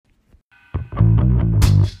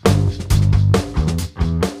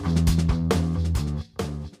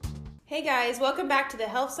Hey guys, welcome back to the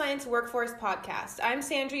Health Science Workforce Podcast. I'm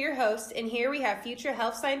Sandra, your host, and here we have future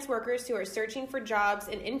health science workers who are searching for jobs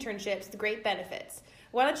and internships with great benefits.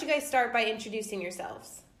 Why don't you guys start by introducing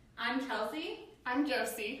yourselves? I'm Chelsea. I'm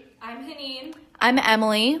Josie. I'm Haneen. I'm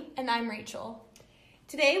Emily. And I'm Rachel.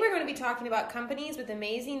 Today we're going to be talking about companies with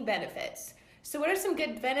amazing benefits. So what are some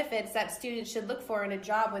good benefits that students should look for in a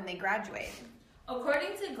job when they graduate?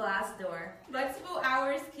 According to Glassdoor, flexible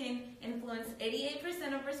hours can influence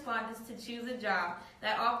 88% of respondents to choose a job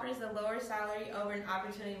that offers a lower salary over an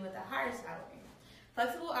opportunity with a higher salary.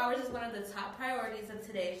 Flexible hours is one of the top priorities of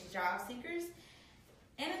today's job seekers,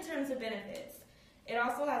 and in terms of benefits, it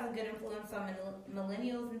also has a good influence on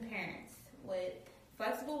millennials and parents. With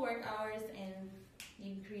flexible work hours, and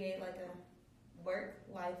you create like a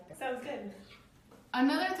work-life balance. Sounds good.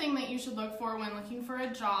 Another thing that you should look for when looking for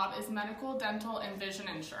a job is medical, dental, and vision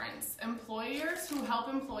insurance. Employers who help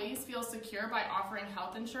employees feel secure by offering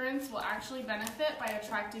health insurance will actually benefit by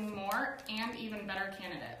attracting more and even better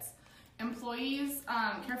candidates. Employees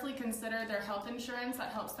carefully consider their health insurance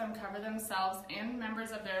that helps them cover themselves and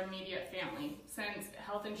members of their immediate family, since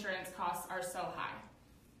health insurance costs are so high.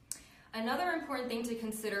 Another important thing to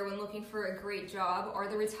consider when looking for a great job are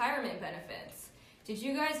the retirement benefits. Did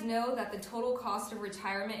you guys know that the total cost of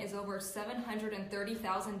retirement is over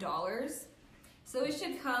 $730,000? So it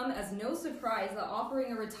should come as no surprise that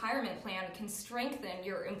offering a retirement plan can strengthen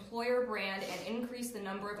your employer brand and increase the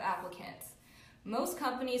number of applicants. Most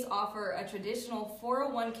companies offer a traditional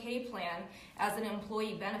 401k plan as an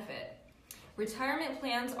employee benefit. Retirement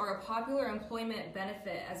plans are a popular employment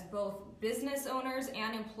benefit as both business owners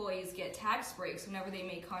and employees get tax breaks whenever they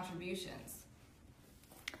make contributions.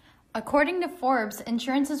 According to Forbes,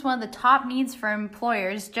 insurance is one of the top needs for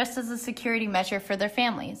employers just as a security measure for their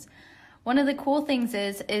families. One of the cool things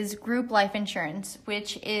is group life insurance,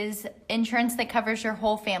 which is insurance that covers your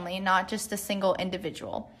whole family, not just a single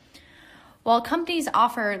individual. While companies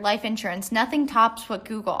offer life insurance, nothing tops what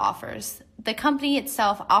Google offers. The company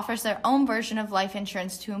itself offers their own version of life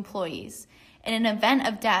insurance to employees. In an event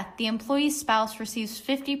of death, the employee's spouse receives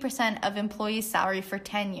 50% of employee's salary for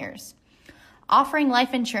 10 years. Offering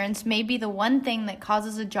life insurance may be the one thing that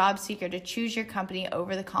causes a job seeker to choose your company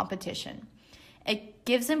over the competition. It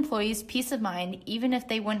gives employees peace of mind even if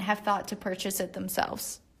they wouldn't have thought to purchase it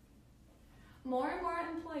themselves. More and more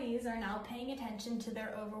employees are now paying attention to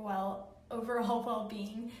their overall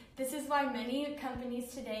well-being. This is why many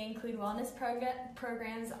companies today include wellness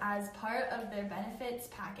programs as part of their benefits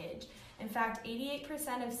package. In fact,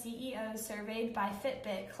 88% of CEOs surveyed by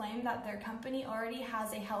Fitbit claim that their company already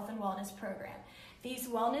has a health and wellness program. These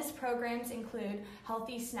wellness programs include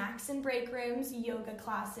healthy snacks and break rooms, yoga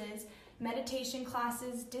classes, meditation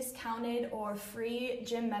classes, discounted or free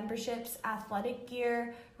gym memberships, athletic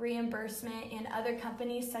gear, reimbursement, and other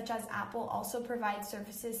companies such as Apple also provide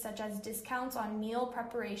services such as discounts on meal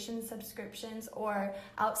preparation subscriptions or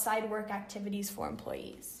outside work activities for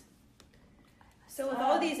employees. So with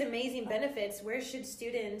all these amazing benefits, where should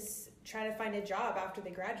students try to find a job after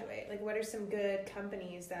they graduate? Like, what are some good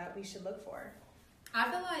companies that we should look for?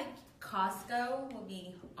 I feel like Costco would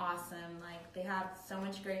be awesome. Like, they have so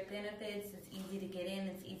much great benefits. It's easy to get in.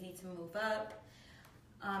 It's easy to move up.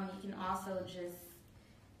 You can also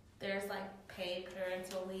there's like paid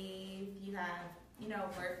parental leave. You have,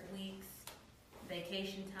 work weeks,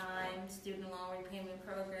 vacation time, student loan repayment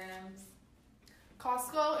programs.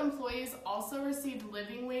 Costco employees also received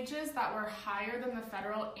living wages that were higher than the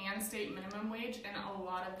federal and state minimum wage in a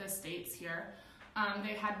lot of the states here.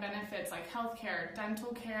 They had benefits like healthcare,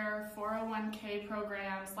 dental care, 401k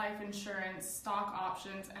programs, life insurance, stock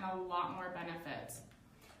options, and a lot more benefits.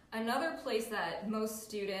 Another place that most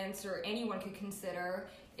students or anyone could consider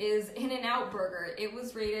is In-N-Out Burger. It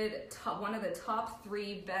was rated one of the top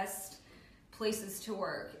 3 best places to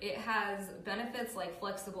work. It has benefits like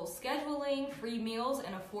flexible scheduling, free meals,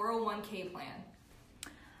 and a 401k plan.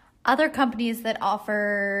 Other companies that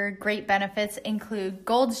offer great benefits include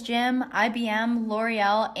Gold's Gym, IBM,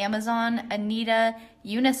 L'Oreal, Amazon, Anita,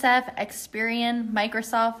 UNICEF, Experian,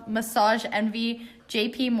 Microsoft, Massage Envy,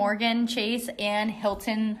 JP Morgan, Chase, and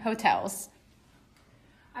Hilton Hotels.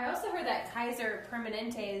 I also heard that Kaiser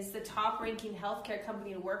Permanente is the top-ranking healthcare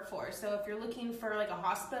company to work for. So if you're looking for like a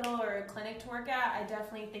hospital or a clinic to work at, I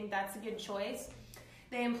definitely think that's a good choice.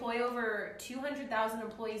 They employ over 200,000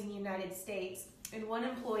 employees in the United States, and one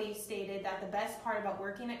employee stated that the best part about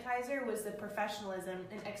working at Kaiser was the professionalism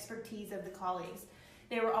and expertise of the colleagues.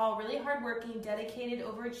 They were all really hardworking, dedicated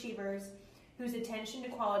overachievers whose attention to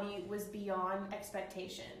quality was beyond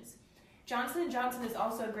expectations. Johnson & Johnson is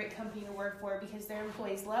also a great company to work for because their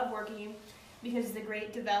employees love working because of the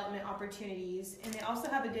great development opportunities, and they also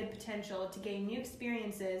have a good potential to gain new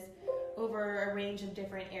experiences over a range of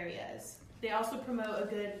different areas. They also promote a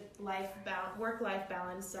good work-life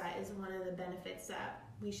balance that is one of the benefits that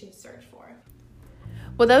we should search for.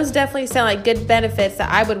 Well, those definitely sound like good benefits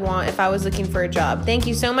that I would want if I was looking for a job. Thank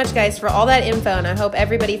you so much, guys, for all that info, and I hope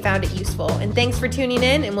everybody found it useful. And thanks for tuning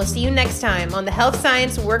in, and we'll see you next time on the Health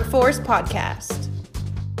Science Workforce Podcast.